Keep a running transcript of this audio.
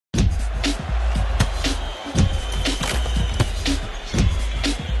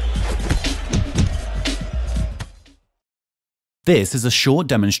This is a short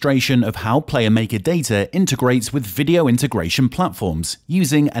demonstration of how Playermaker data integrates with video integration platforms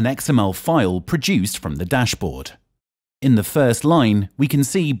using an XML file produced from the dashboard. In the first line, we can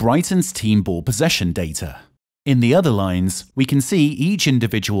see Brighton's team ball possession data. In the other lines, we can see each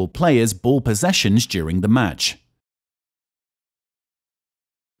individual player's ball possessions during the match.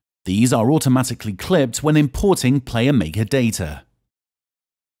 These are automatically clipped when importing Playermaker data.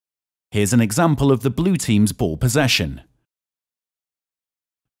 Here's an example of the blue team's ball possession.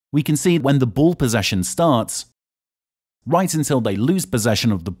 We can see when the ball possession starts, right until they lose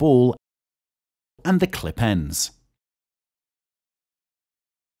possession of the ball, and the clip ends.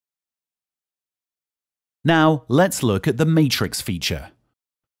 Now, let's look at the matrix feature.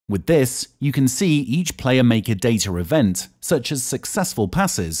 With this, you can see each Playermaker data event, such as successful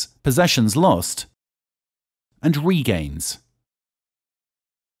passes, possessions lost, and regains.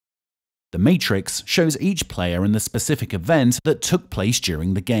 The matrix shows each player and the specific event that took place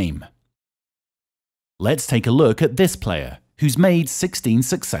during the game. Let's take a look at this player, who's made 16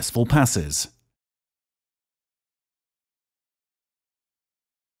 successful passes.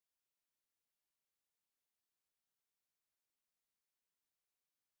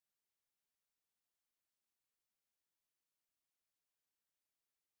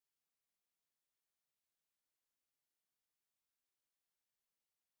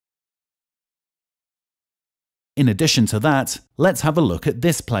 In addition to that, let's have a look at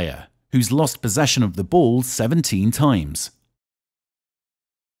this player, who's lost possession of the ball 17 times.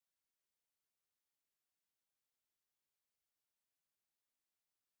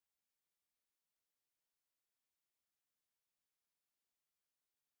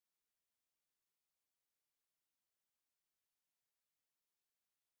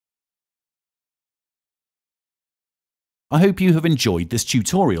 I hope you have enjoyed this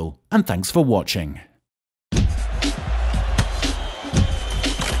tutorial, and thanks for watching.